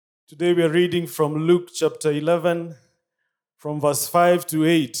Today we are reading from Luke chapter 11, from verse 5 to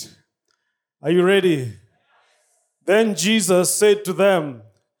 8. Are you ready? Then Jesus said to them,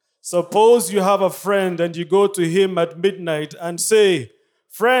 "Suppose you have a friend and you go to him at midnight and say,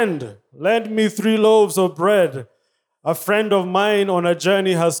 'Friend, lend me 3 loaves of bread. A friend of mine on a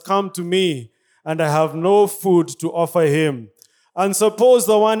journey has come to me, and I have no food to offer him.' And suppose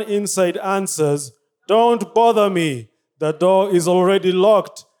the one inside answers, 'Don't bother me. The door is already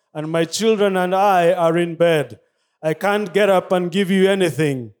locked, and my children and I are in bed. I can't get up and give you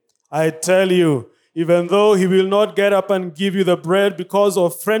anything.' I tell you, even though he will not get up and give you the bread because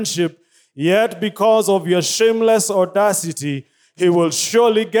of friendship, yet because of your shameless audacity, he will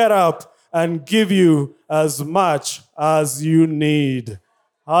surely get up and give you as much as you need."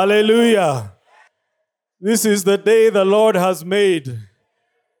 Hallelujah. This is the day the Lord has made,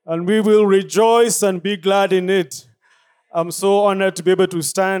 and we will rejoice and be glad in it. I'm so honored to be able to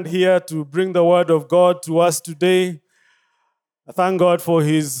stand here to bring the word of God to us today. I thank God for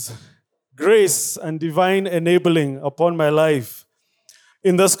his grace and divine enabling upon my life.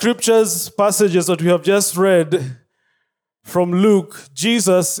 In the scriptures passages that we have just read from Luke,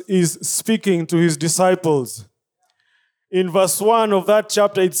 Jesus is speaking to his disciples. In verse 1 of that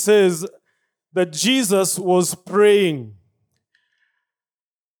chapter, it says that Jesus was praying.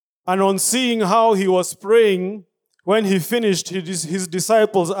 And on seeing how he was praying, when he finished, his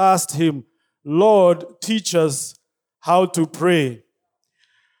disciples asked him, "Lord, teach us how to pray."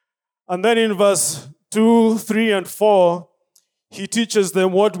 And then in verse 2, 3, and 4, he teaches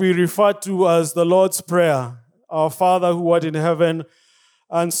them what we refer to as the Lord's Prayer, "Our Father who art in heaven,"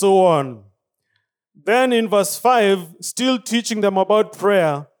 and so on. Then in verse 5, still teaching them about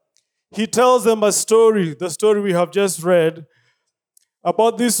prayer, he tells them a story, the story we have just read,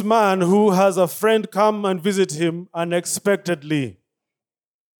 about this man who has a friend come and visit him unexpectedly.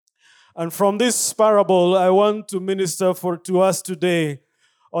 And from this parable, I want to minister to us today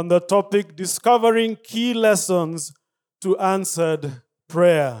on the topic, discovering key lessons to answered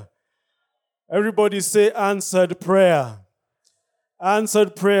prayer. Everybody say answered prayer.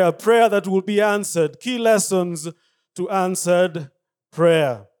 Answered prayer. Prayer that will be answered. Key lessons to answered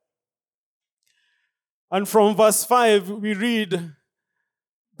prayer. And from verse 5, we read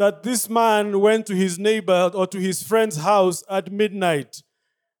that this man went to his neighbor or to his friend's house at midnight.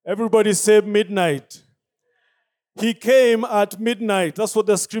 Everybody say midnight. He came at midnight. That's what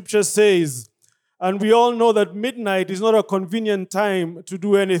the scripture says. And we all know that midnight is not a convenient time to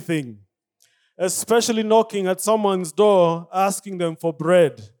do anything, especially knocking at someone's door, asking them for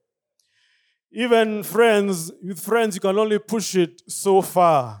bread. Even with friends, you can only push it so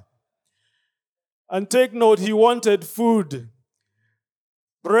far. And take note, he wanted food,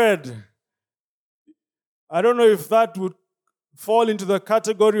 bread. I don't know if that would fall into the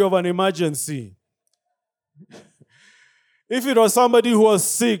category of an emergency. If it was somebody who was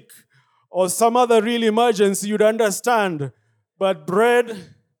sick or some other real emergency, you'd understand. But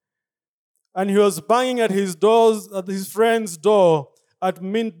bread, and he was banging at his friend's door at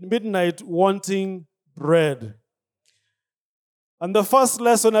midnight wanting bread. And the first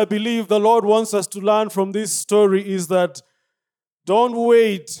lesson I believe the Lord wants us to learn from this story is that don't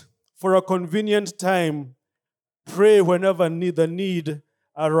wait for a convenient time. Pray whenever the need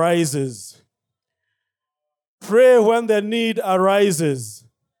arises. Pray when the need arises.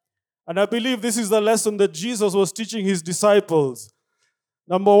 And I believe this is the lesson that Jesus was teaching his disciples.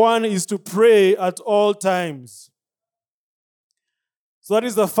 Number one is to pray at all times. So that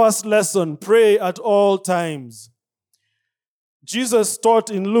is the first lesson, pray at all times. Jesus taught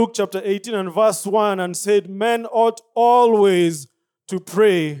in Luke chapter 18 and verse 1 and said, "Men ought always to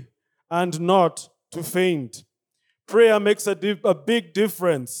pray and not to faint." Prayer makes a big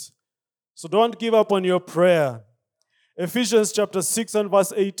difference. So don't give up on your prayer. Ephesians chapter 6 and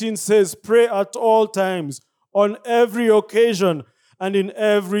verse 18 says, "Pray at all times, on every occasion, and in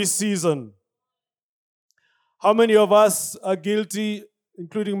every season." How many of us are guilty,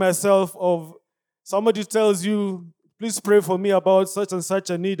 including myself, of somebody tells you, "Please pray for me about such and such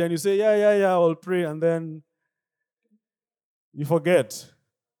a need," and you say, yeah, I'll pray, and then you forget.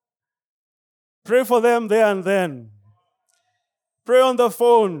 Pray for them there and then. Pray on the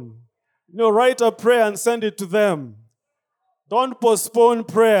phone. Write a prayer and send it to them. Don't postpone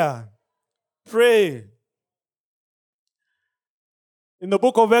prayer. Pray. In the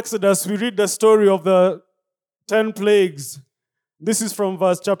book of Exodus, we read the story of the 10 plagues. This is from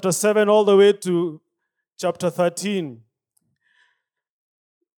verse chapter 7 all the way to chapter 13.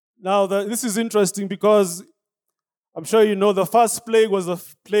 Now, this is interesting because I'm sure you know the first plague was the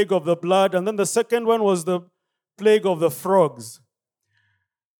plague of the blood, and then the second one was the plague of the frogs.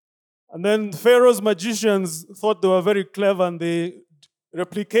 And then Pharaoh's magicians thought they were very clever and they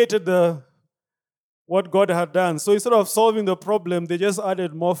replicated what God had done. So instead of solving the problem, they just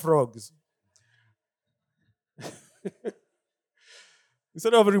added more frogs.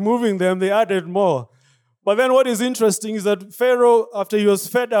 Instead of removing them, they added more. But then what is interesting is that Pharaoh, after he was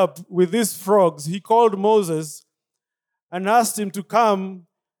fed up with these frogs, he called Moses and asked him to come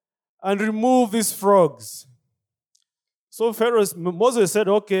and remove these frogs. So Moses said,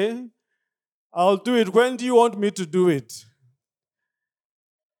 okay, I'll do it. When do you want me to do it?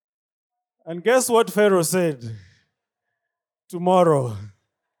 And guess what Pharaoh said? Tomorrow.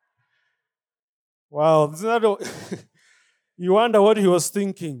 Wow. You wonder what he was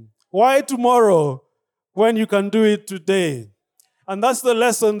thinking. Why tomorrow when you can do it today? And that's the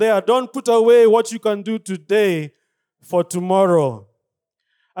lesson there. Don't put away what you can do today for tomorrow.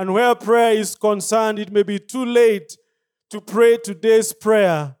 And where prayer is concerned, it may be too late to pray today's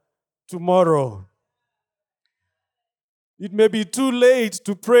prayer tomorrow. It may be too late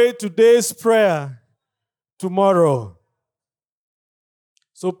to pray today's prayer tomorrow.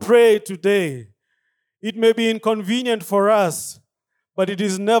 So pray today. It may be inconvenient for us, but it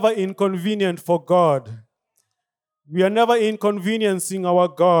is never inconvenient for God. We are never inconveniencing our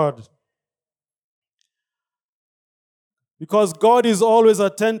God. Because God is always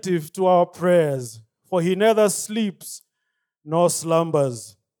attentive to our prayers, for he neither sleeps nor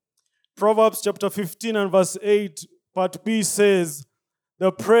slumbers. Proverbs chapter 15 and verse 8, part B says,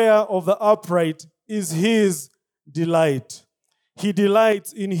 the prayer of the upright is his delight. He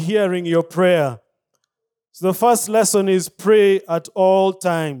delights in hearing your prayer. So the first lesson is pray at all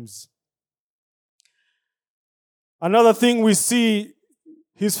times. Another thing we see,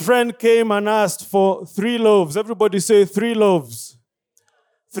 his friend came and asked for 3 loaves. Everybody say 3 loaves.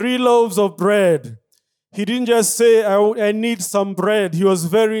 3 loaves of bread. He didn't just say, I need some bread. He was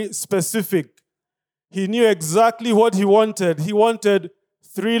very specific. He knew exactly what he wanted. He wanted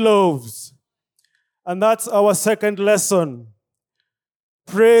 3 loaves. And that's our second lesson.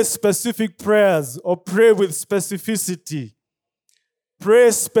 Pray specific prayers or pray with specificity. Pray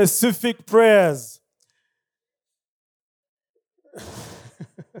specific prayers.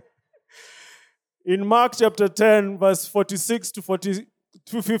 In Mark chapter 10, verse 46 to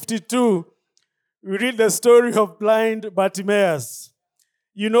 52, we read the story of blind Bartimaeus.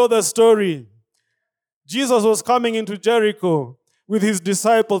 You know the story. Jesus was coming into Jericho with his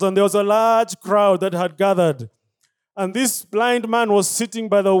disciples, and there was a large crowd that had gathered. And this blind man was sitting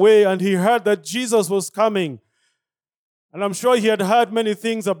by the way, and he heard that Jesus was coming. And I'm sure he had heard many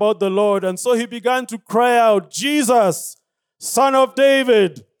things about the Lord. And so he began to cry out, Jesus, Son of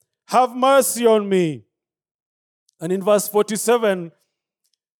David, have mercy on me. And in verse 47,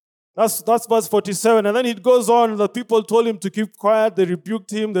 that's verse 47. And then it goes on, the people told him to keep quiet. They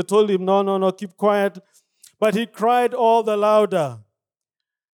rebuked him. They told him, no, keep quiet. But he cried all the louder.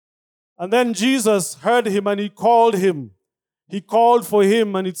 And then Jesus heard him and he called him. He called for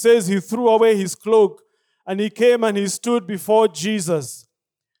him, and it says he threw away his cloak and he came and he stood before Jesus.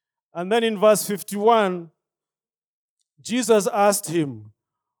 And then in verse 51, Jesus asked him,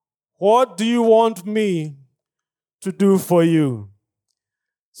 what do you want me to do for you?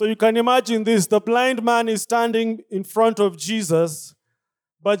 So you can imagine this. The blind man is standing in front of Jesus,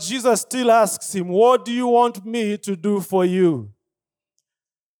 but Jesus still asks him, what do you want me to do for you?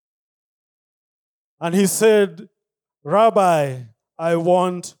 And he said, Rabbi, I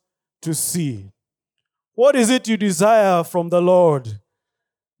want to see. What is it you desire from the Lord?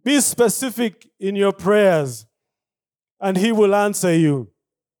 Be specific in your prayers, and he will answer you.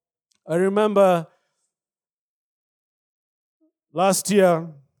 I remember last year,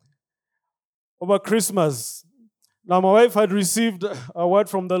 over Christmas, now my wife had received a word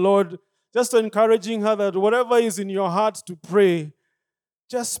from the Lord, just encouraging her that whatever is in your heart to pray,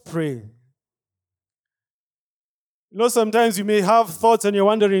 just pray. You know, sometimes you may have thoughts and you're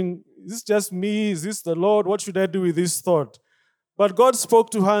wondering, is this just me? Is this the Lord? What should I do with this thought? But God spoke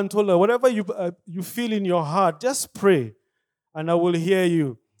to her and told her, whatever you feel in your heart, just pray, and I will hear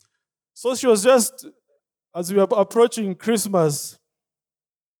you. So she was just, as we were approaching Christmas,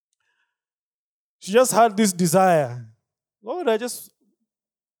 she just had this desire. Lord, I just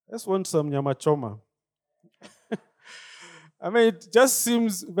want some nyama choma. I mean, it just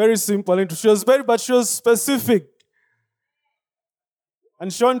seems very simple. And but she was specific.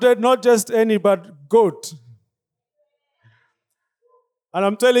 And she wanted not just any, but goat. And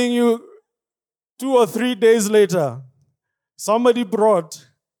I'm telling you, 2 or 3 days later, somebody brought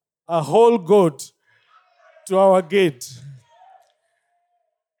a whole goat to our gate.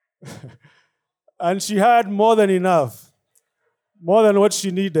 And she had more than enough, more than what she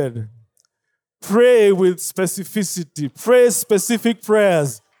needed. Pray with specificity. Pray specific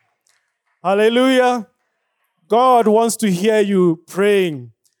prayers. Hallelujah. God wants to hear you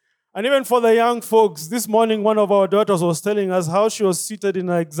praying. And even for the young folks, this morning one of our daughters was telling us how she was seated in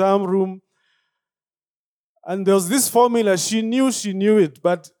an exam room. And there was this formula. She knew it,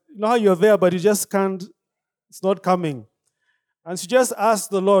 but you know how you're there, but you just can't, it's not coming. And she just asked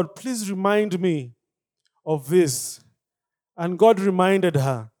the Lord, please remind me of this. And God reminded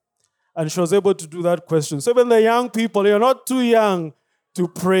her. And she was able to do that question. So even the young people, you're not too young to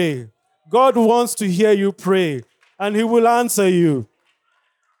pray. God wants to hear you pray, and He will answer you.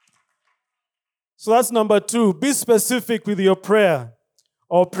 So that's number 2. Be specific with your prayer.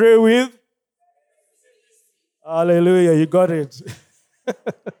 Or pray with? Hallelujah, you got it.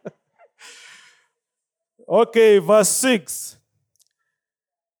 Okay, verse 6.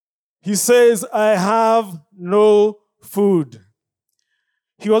 He says, I have no food.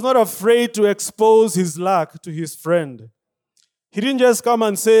 He was not afraid to expose his lack to his friend. He didn't just come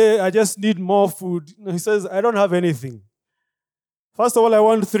and say, I just need more food. No, he says, I don't have anything. First of all, I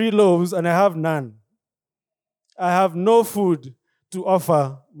want 3 loaves and I have none. I have no food to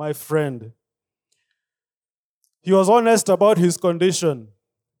offer my friend. He was honest about his condition.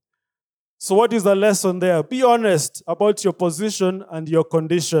 So what is the lesson there? Be honest about your position and your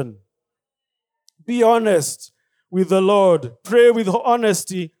condition. Be honest with the Lord. Pray with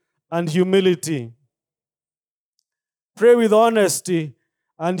honesty and humility. Pray with honesty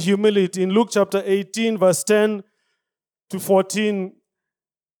and humility. In Luke chapter 18, verse 10 to 14,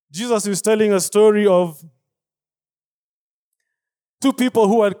 Jesus is telling a story of 2 people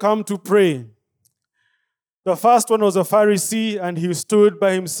who had come to pray. The first one was a Pharisee, and he stood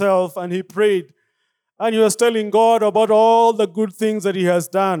by himself and he prayed. And he was telling God about all the good things that he has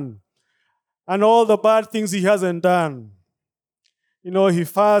done and all the bad things he hasn't done. You know, he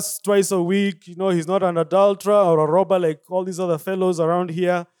fasts twice a week. You know, he's not an adulterer or a robber like all these other fellows around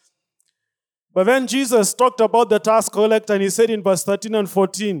here. But then Jesus talked about the tax collector, and he said in verse 13 and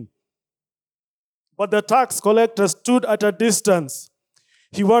 14, but the tax collector stood at a distance.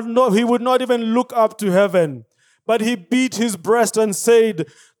 He would not even look up to heaven, but he beat his breast and said,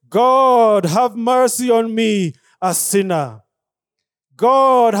 God, have mercy on me, a sinner.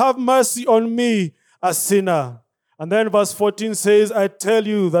 God, have mercy on me, a sinner. And then verse 14 says, I tell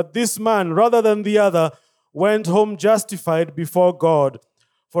you that this man, rather than the other, went home justified before God.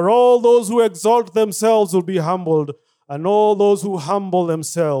 For all those who exalt themselves will be humbled, and all those who humble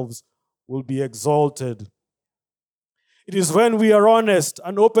themselves will be exalted. It is when we are honest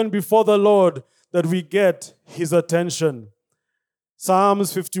and open before the Lord that we get His attention.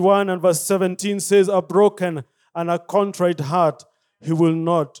 Psalms 51 and verse 17 says, a broken and a contrite heart He will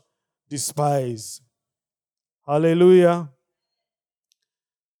not despise. Hallelujah.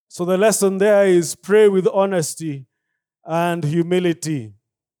 So the lesson there is pray with honesty and humility.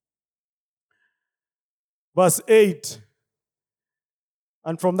 Verse 8.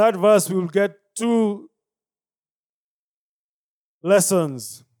 And from that verse we will get 2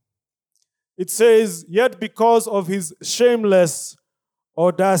 lessons. It says, yet because of his shameless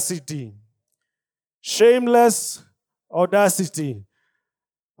audacity. Shameless audacity.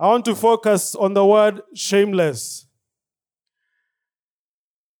 I want to focus on the word shameless.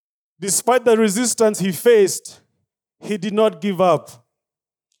 Despite the resistance he faced, he did not give up.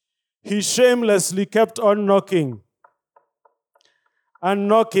 He shamelessly kept on knocking and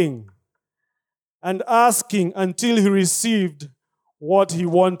knocking and asking until he received what he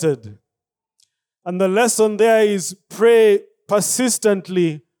wanted. And the lesson there is pray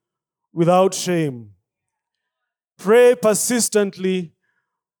persistently without shame. Pray persistently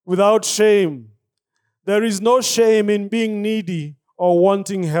without shame. There is no shame in being needy or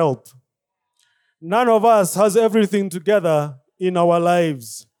wanting help. None of us has everything together in our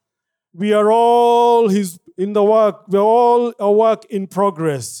lives. We are all in the work. We're all a work in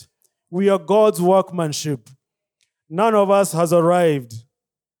progress. We are God's workmanship. None of us has arrived.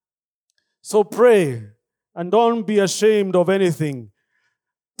 So pray and don't be ashamed of anything.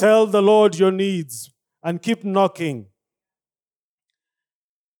 Tell the Lord your needs and keep knocking.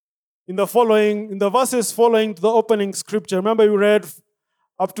 In the verses following the opening scripture, remember we read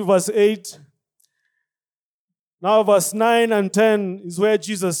up to verse 8. Now verse 9 and 10 is where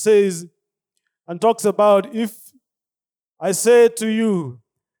Jesus says and talks about, if I say to you,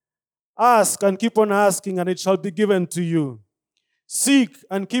 ask and keep on asking and it shall be given to you. Seek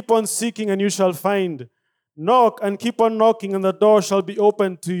and keep on seeking and you shall find. Knock and keep on knocking and the door shall be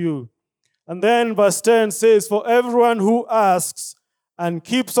opened to you. And then verse 10 says, for everyone who asks and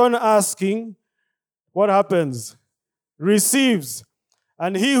keeps on asking, what happens? Receives.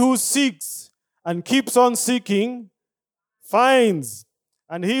 And he who seeks and keeps on seeking finds.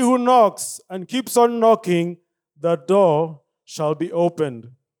 And he who knocks and keeps on knocking, the door shall be opened.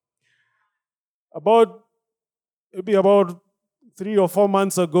 Maybe about 3 or 4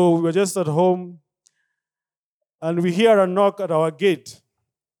 months ago, we were just at home and we hear a knock at our gate.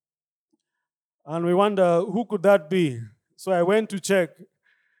 And we wonder, who could that be? So I went to check,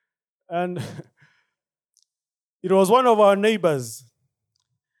 and it was one of our neighbors.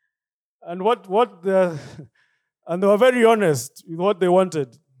 And and they were very honest with what they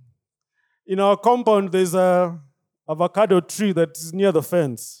wanted. In our compound, there's a avocado tree that is near the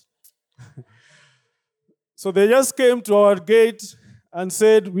fence. So they just came to our gate and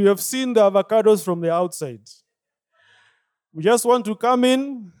said, we have seen the avocados from the outside. We just want to come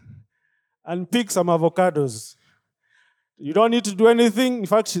in and pick some avocados. You don't need to do anything. In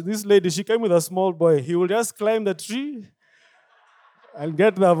fact, this lady, she came with a small boy. He will just climb the tree and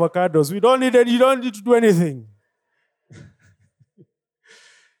get the avocados. You don't need to do anything.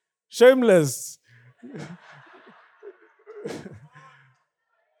 Shameless.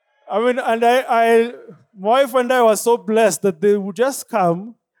 I mean, and my wife and I were so blessed that they would just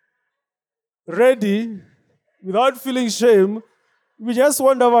come ready, without feeling shame. We just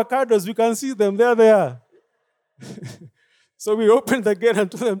want avocados. We can see them. There they are. So we opened the gate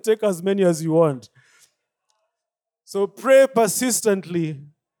and told them, take as many as you want. So pray persistently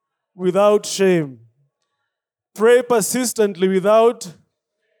without shame. Pray persistently without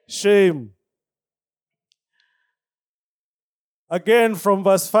shame. Again from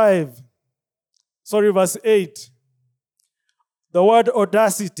verse 8. The word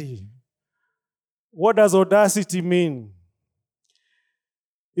audacity. What does audacity mean?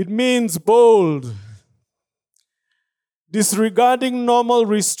 It means bold, disregarding normal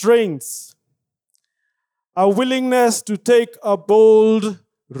restraints, a willingness to take a bold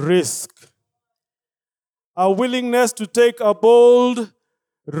risk. A willingness to take a bold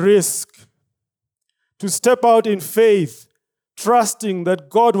risk. To step out in faith, trusting that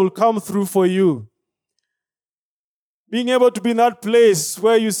God will come through for you. Being able to be in that place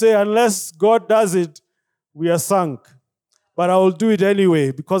where you say, unless God does it, we are sunk. But I will do it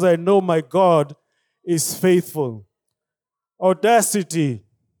anyway because I know my God is faithful. Audacity.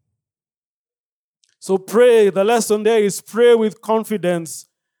 So pray. The lesson there is pray with confidence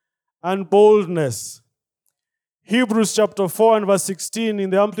and boldness. Hebrews chapter 4 and verse 16 in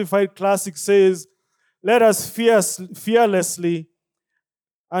the Amplified Classic says, let us fearlessly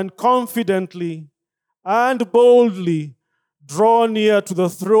and confidently and boldly draw near to the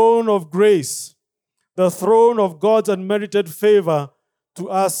throne of grace, the throne of God's unmerited favor to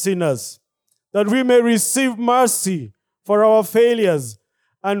us sinners, that we may receive mercy for our failures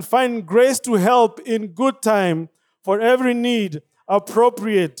and find grace to help in good time for every need,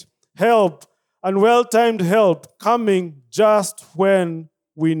 appropriate help and well-timed help coming just when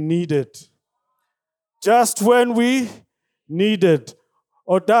we need it. Just when we need it.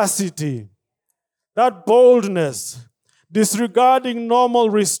 Audacity. That boldness, disregarding normal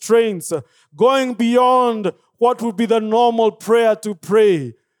restraints, going beyond what would be the normal prayer to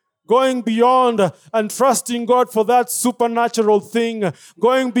pray, going beyond and trusting God for that supernatural thing,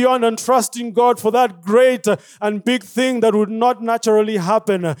 going beyond and trusting God for that great and big thing that would not naturally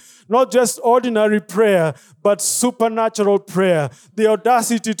happen. Not just ordinary prayer, but supernatural prayer. The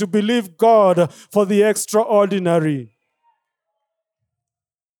audacity to believe God for the extraordinary.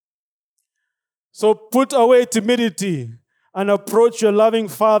 So put away timidity and approach your loving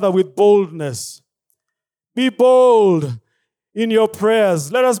Father with boldness. Be bold in your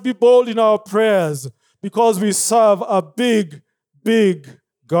prayers. Let us be bold in our prayers because we serve a big, big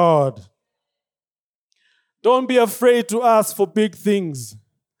God. Don't be afraid to ask for big things.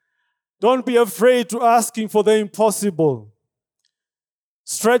 Don't be afraid to asking for the impossible.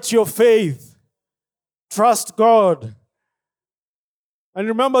 Stretch your faith. Trust God. And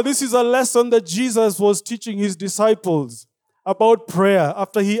remember, this is a lesson that Jesus was teaching his disciples about prayer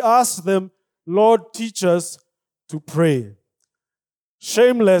after he asked them, Lord, teach us to pray.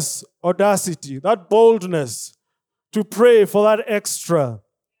 Shameless audacity, that boldness to pray for that extra.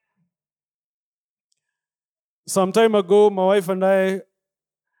 Some time ago, my wife and I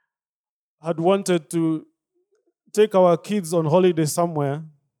had wanted to take our kids on holiday somewhere.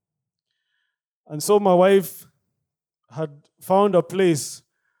 And so my wife had found a place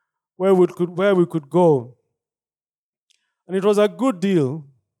where we could go. And it was a good deal.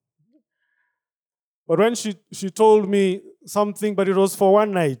 But when she told me something, but it was for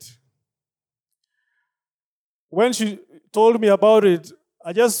one night. When she told me about it,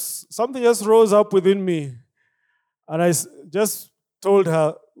 something just rose up within me. And I just told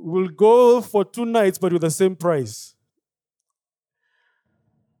her, we'll go for 2 nights, but with the same price.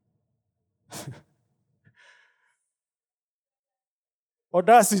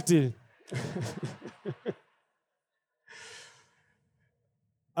 Audacity.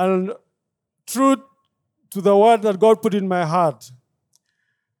 And true to the word that God put in my heart,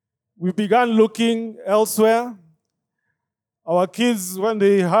 we began looking elsewhere. Our kids, when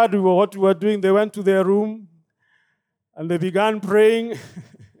they heard what we were doing, they went to their room and they began praying.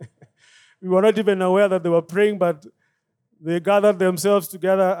 We were not even aware that they were praying, but they gathered themselves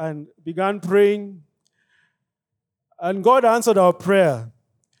together and began praying. And God answered our prayer.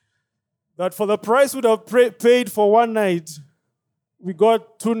 That for the price we'd have paid for 1 night, we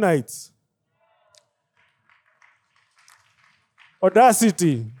got 2 nights.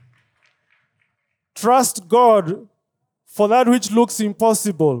 Audacity. Trust God for that which looks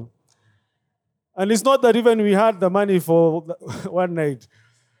impossible. And it's not that even we had the money for 1 night.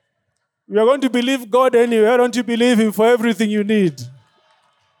 We are going to believe God anyway. Why don't you believe Him for everything you need?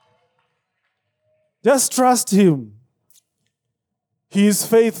 Just trust Him. He is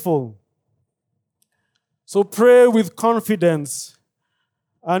faithful. So pray with confidence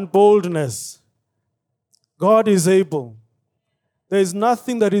and boldness. God is able. There is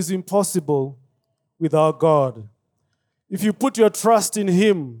nothing that is impossible with our God. If you put your trust in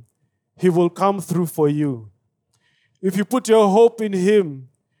Him, He will come through for you. If you put your hope in Him,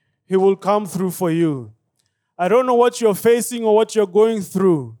 He will come through for you. I don't know what you're facing or what you're going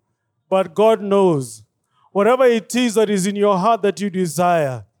through, but God knows. Whatever it is that is in your heart that you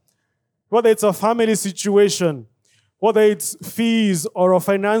desire, whether it's a family situation, whether it's fees or a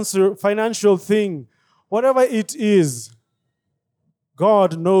financial thing, whatever it is,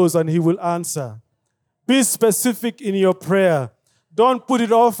 God knows and He will answer. Be specific in your prayer. Don't put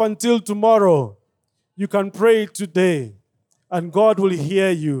it off until tomorrow. You can pray today, and God will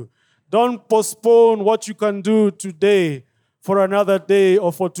hear you. Don't postpone what you can do today for another day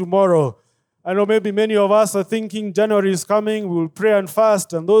or for tomorrow. I know maybe many of us are thinking January is coming, we will pray and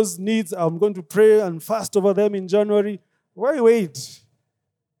fast, and those needs, I'm going to pray and fast over them in January. Why wait?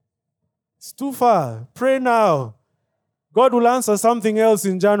 It's too far. Pray now. God will answer something else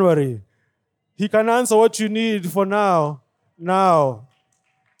in January. He can answer what you need for now. Now.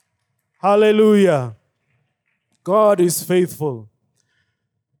 Hallelujah. God is faithful.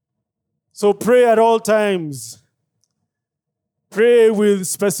 So pray at all times. Pray with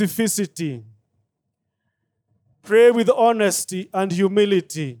specificity. Pray with honesty and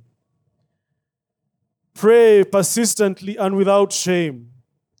humility. Pray persistently and without shame.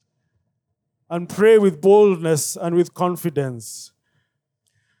 And pray with boldness and with confidence.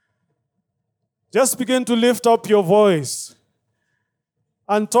 Just begin to lift up your voice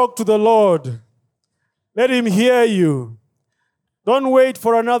and talk to the Lord. Let Him hear you. Don't wait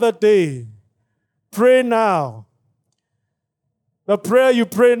for another day. Pray now. The prayer you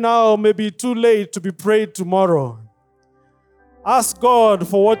pray now may be too late to be prayed tomorrow. Ask God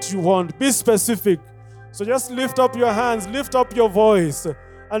for what you want. Be specific. So just lift up your hands, lift up your voice,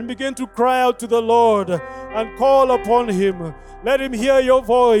 and begin to cry out to the Lord and call upon Him. Let Him hear your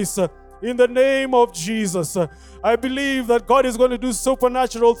voice. In the name of Jesus, I believe that God is going to do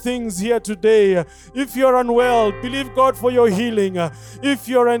supernatural things here today. If you're unwell, believe God for your healing. If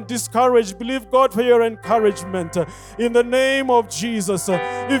you're discouraged, believe God for your encouragement. In the name of Jesus,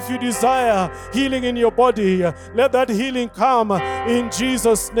 if you desire healing in your body, let that healing come in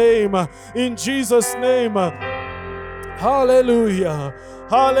Jesus' name. In Jesus' name. Hallelujah.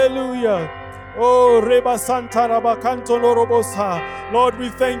 Hallelujah. Oh, Reba Santa Rabakanto Lorobosa. Lord, we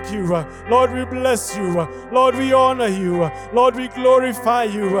thank you. Lord, we bless you. Lord, we honor you. Lord, we glorify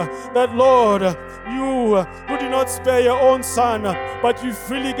you. That, Lord, you who did not spare your own Son, but you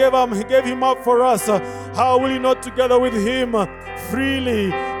freely gave him up for us. How will you not together with him freely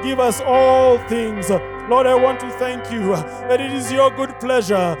give us all things? Lord, I want to thank you that it is your good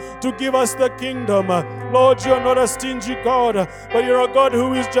pleasure to give us the kingdom. Lord, you are not a stingy God, but you're a God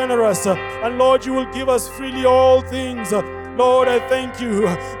who is generous. And Lord, you will give us freely all things. Lord, I thank you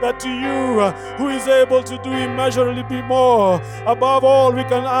that to you, who is able to do immeasurably more, above all we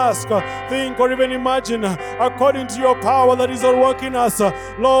can ask, think, or even imagine, according to your power that is at work in us,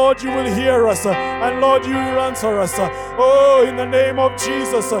 Lord, you will hear us, and Lord, you will answer us. Oh, in the name of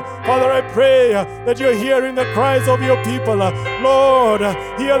Jesus, Father, I pray that you're hearing the cries of your people. Lord,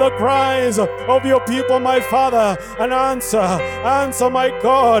 hear the cries of your people, my Father, and answer, my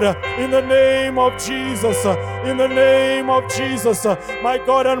God, in the name of Jesus, in the name of Jesus, my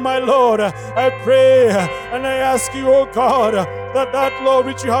God and my Lord. I pray and I ask you, oh God, that, Lord,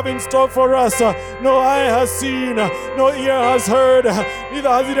 which you have in store for us, no eye has seen, no ear has heard, neither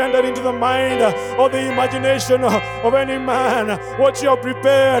has it entered into the mind or the imagination of any man, what you have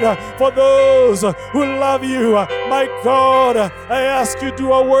prepared for those who love you. My God, I ask you,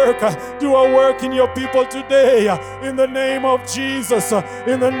 do a work in your people today, in the name of Jesus,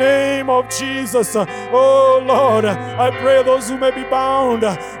 in the name of Jesus. Oh Lord, I pray those who may be bound,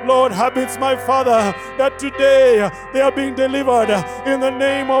 Lord, habits, my Father, that today they are being delivered in the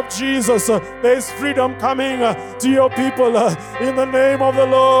name of Jesus. There is freedom coming to your people in the name of the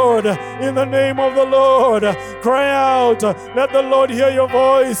Lord, in the name of the Lord. Cry out, let the Lord hear your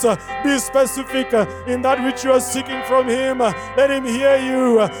voice. Be specific in that which you are seeking from Him. Let Him hear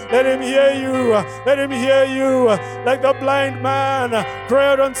you, let Him hear you, let Him hear you. Like the blind man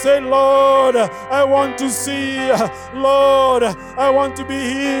cried and said, Lord, I want to see. Lord, I want to be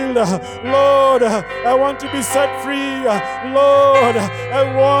healed. Lord, I want to be set free. Lord, I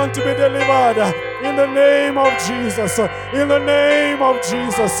want to be delivered. In the name of Jesus. In the name of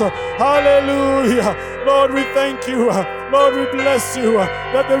Jesus. Hallelujah. Lord, we thank you. Lord, we bless you.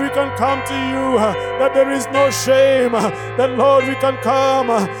 That we can come to you. That there is no shame. That, Lord, we can come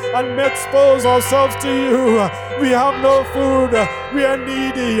and expose ourselves to you. We have no food. We are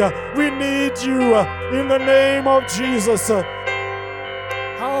needy. We need you. In the name of Jesus.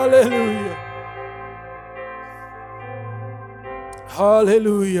 Hallelujah.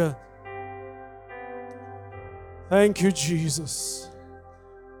 Hallelujah. Thank you, Jesus.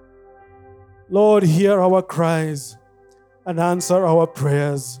 Lord, hear our cries and answer our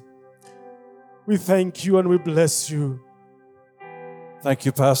prayers. We thank you and we bless you. Thank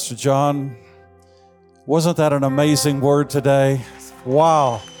you, Pastor John. Wasn't that an amazing word today?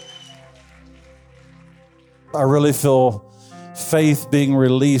 Wow. I really feel faith being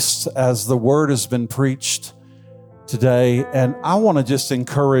released as the word has been preached today. And I want to just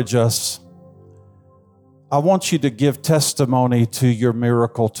encourage us. I want you to give testimony to your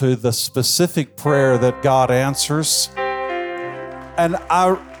miracle, to the specific prayer that God answers. And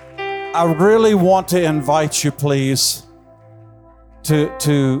I really want to invite you, please,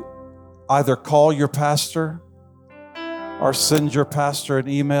 to either call your pastor or send your pastor an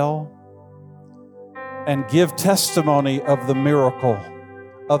email and give testimony of the miracle,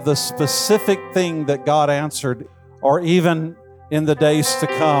 of the specific thing that God answered, or even in the days to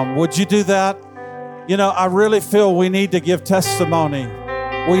come. Would you do that? You know, I really feel we need to give testimony.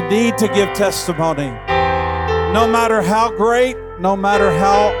 We need to give testimony. No matter how great, no matter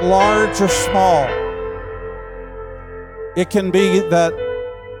how large or small. It can be that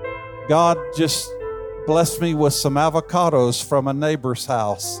God just blessed me with some avocados from a neighbor's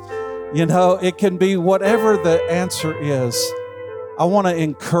house. You know, it can be whatever the answer is. I want to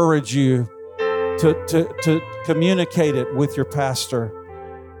encourage you to communicate it with your pastor.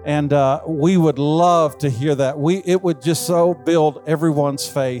 And we would love to hear that. It would just so build everyone's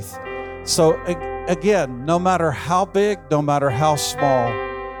faith. So again, no matter how big, no matter how small,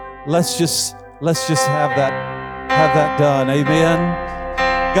 let's just have that done.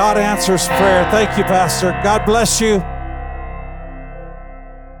 Amen. God answers prayer. Thank you, Pastor. God bless you.